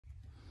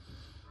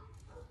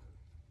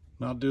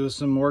Out doing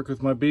some work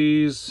with my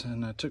bees,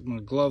 and I took my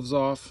gloves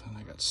off and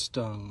I got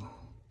stung.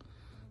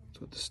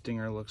 That's what the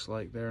stinger looks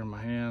like there in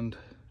my hand.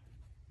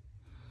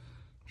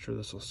 I'm sure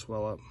this will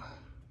swell up.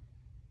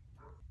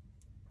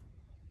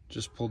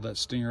 Just pulled that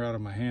stinger out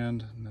of my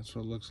hand, and that's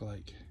what it looks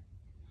like.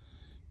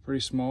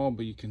 Pretty small,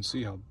 but you can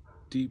see how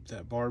deep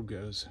that barb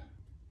goes.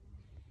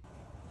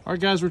 All right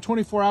guys, we're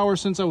 24 hours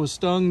since I was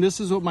stung.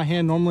 This is what my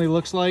hand normally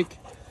looks like.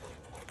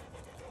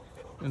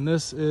 And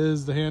this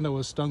is the hand I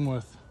was stung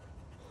with.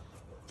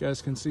 You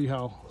guys can see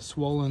how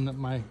swollen that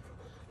my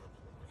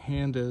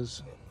hand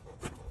is.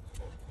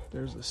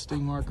 There's a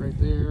sting mark right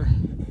there.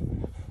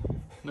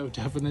 No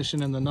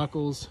definition in the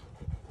knuckles.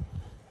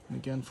 And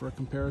again, for a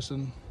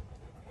comparison,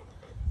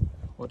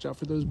 watch out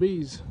for those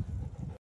bees.